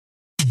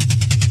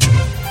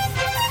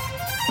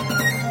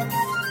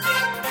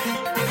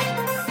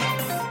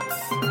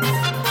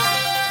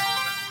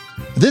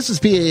This is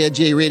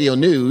PANJ Radio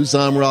News.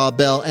 I'm Rob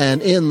Bell,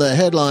 and in the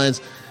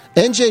headlines,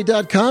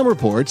 NJ.com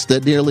reports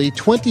that nearly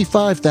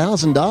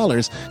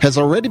 $25,000 has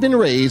already been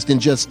raised in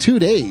just 2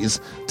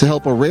 days to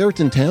help a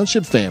Raritan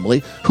Township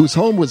family whose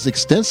home was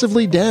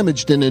extensively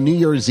damaged in a New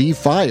Year's Eve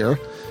fire.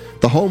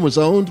 The home was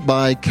owned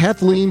by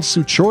Kathleen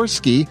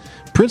Suchorsky,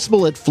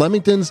 principal at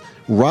Flemington's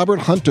Robert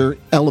Hunter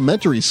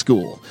Elementary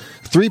School.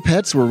 3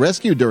 pets were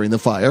rescued during the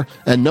fire,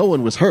 and no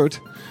one was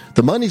hurt.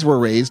 The monies were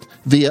raised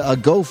via a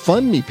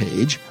GoFundMe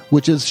page,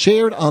 which is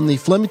shared on the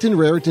Flemington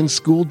Raritan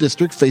School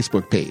District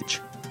Facebook page.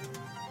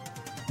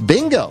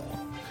 Bingo!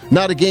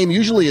 Not a game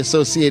usually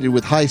associated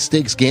with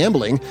high-stakes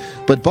gambling,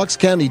 but Bucks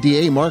County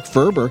DA Mark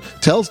Ferber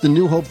tells the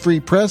New Hope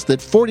Free Press that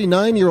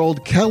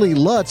 49-year-old Kelly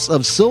Lutz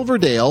of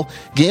Silverdale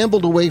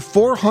gambled away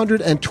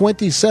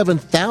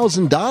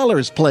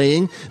 $427,000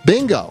 playing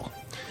bingo.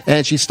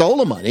 And she stole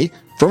the money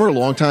from her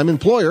longtime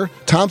employer,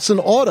 Thompson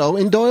Auto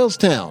in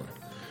Doylestown.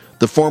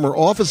 The former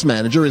office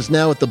manager is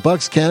now at the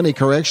Bucks County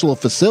Correctional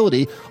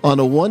Facility on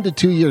a 1 to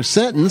 2 year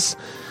sentence,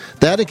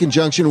 that in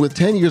conjunction with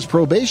 10 years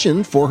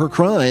probation for her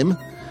crime.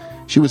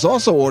 She was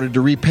also ordered to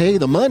repay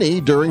the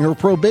money during her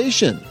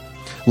probation.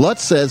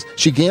 Lutz says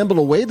she gambled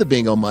away the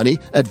bingo money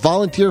at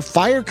volunteer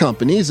fire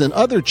companies and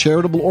other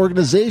charitable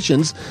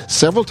organizations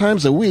several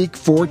times a week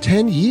for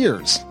 10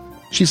 years.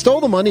 She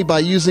stole the money by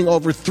using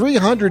over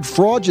 300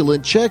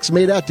 fraudulent checks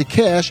made out to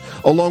cash,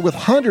 along with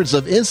hundreds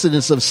of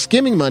incidents of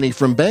skimming money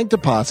from bank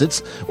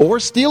deposits or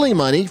stealing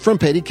money from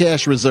petty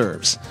cash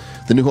reserves.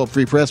 The New Hope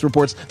Free Press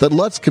reports that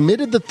Lutz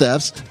committed the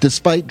thefts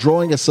despite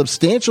drawing a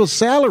substantial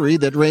salary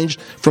that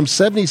ranged from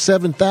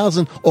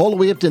 $77,000 all the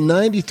way up to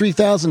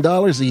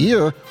 $93,000 a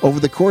year over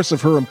the course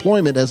of her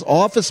employment as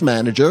office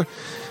manager,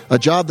 a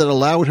job that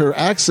allowed her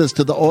access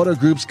to the auto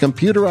group's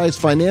computerized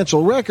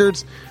financial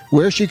records,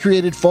 where she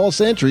created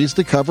false entries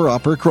to cover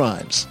up her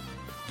crimes.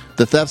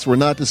 The thefts were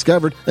not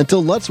discovered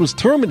until Lutz was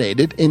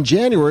terminated in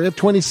January of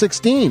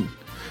 2016.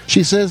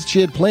 She says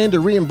she had planned to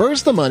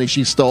reimburse the money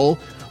she stole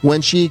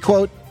when she,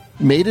 quote,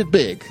 made it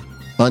big,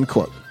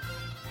 unquote.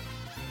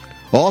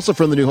 Also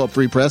from the New Hope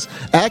Free Press,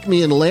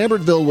 Acme in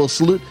Lambertville will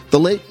salute the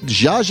late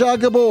Zsa Zsa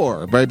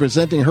Gabor by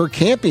presenting her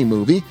camping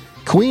movie,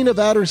 Queen of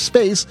Outer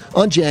Space,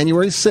 on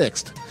January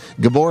 6th.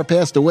 Gabor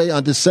passed away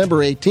on December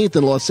 18th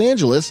in Los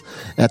Angeles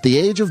at the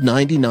age of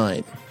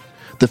 99.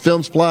 The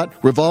film's plot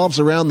revolves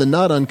around the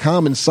not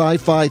uncommon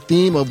sci-fi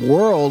theme of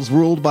worlds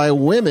ruled by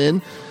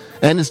women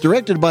and is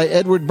directed by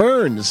Edward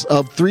Burns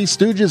of Three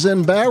Stooges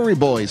and Bowery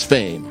Boys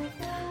fame.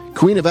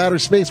 Queen of Outer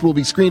Space will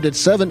be screened at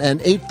 7 and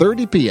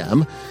 8:30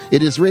 p.m.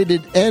 It is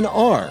rated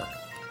NR.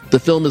 The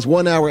film is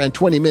 1 hour and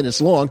 20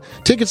 minutes long.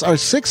 Tickets are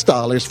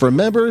 $6 for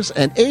members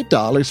and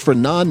 $8 for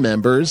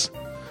non-members.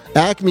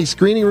 Acme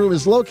Screening Room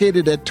is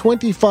located at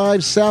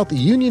 25 South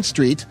Union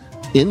Street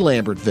in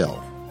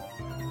Lambertville.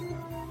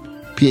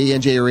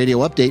 PANJ Radio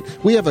Update.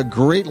 We have a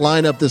great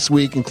lineup this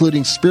week,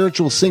 including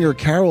spiritual singer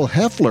Carol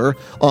Heffler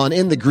on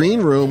In the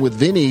Green Room with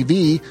Vinny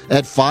V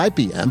at 5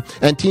 p.m.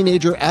 and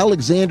teenager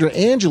Alexandra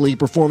Angeli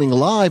performing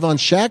live on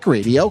Shack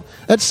Radio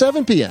at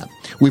 7 p.m.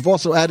 We've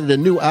also added a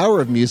new hour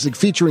of music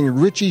featuring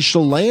Richie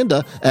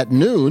Sholanda at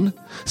noon,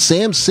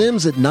 Sam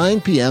Sims at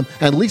 9 p.m.,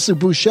 and Lisa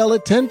Bouchel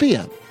at 10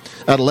 p.m.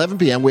 At 11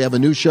 p.m., we have a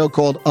new show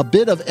called A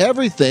Bit of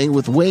Everything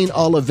with Wayne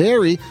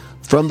Oliveri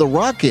from the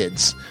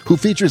Rockids, who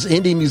features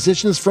indie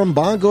musicians from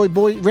Bongo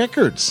Boy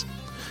Records.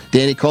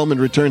 Danny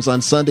Coleman returns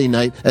on Sunday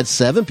night at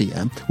 7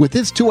 p.m. with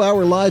his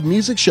 2-hour live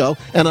music show,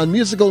 and on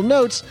Musical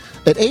Notes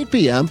at 8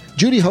 p.m.,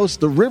 Judy hosts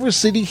the River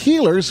City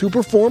Healers, who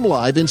perform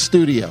live in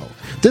studio.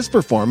 This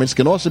performance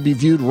can also be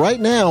viewed right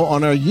now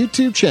on our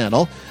YouTube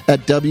channel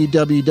at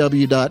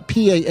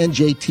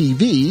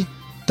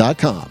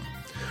www.panjtv.com.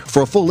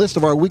 For a full list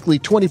of our weekly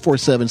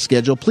 24/7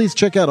 schedule, please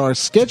check out our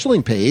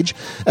scheduling page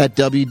at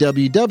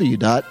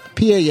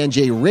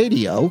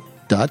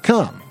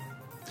www.panjradio.com.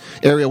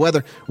 Area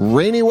weather.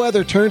 Rainy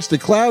weather turns to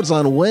clouds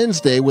on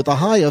Wednesday with a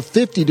high of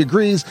 50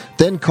 degrees.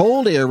 Then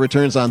cold air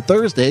returns on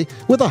Thursday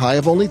with a high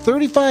of only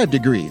 35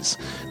 degrees.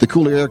 The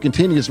cooler air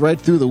continues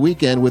right through the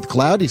weekend with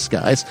cloudy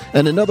skies,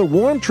 and another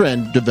warm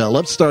trend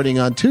develops starting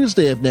on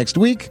Tuesday of next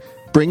week,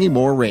 bringing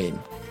more rain.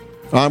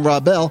 I'm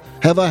Rob Bell.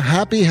 Have a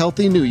happy,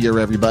 healthy New Year,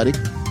 everybody.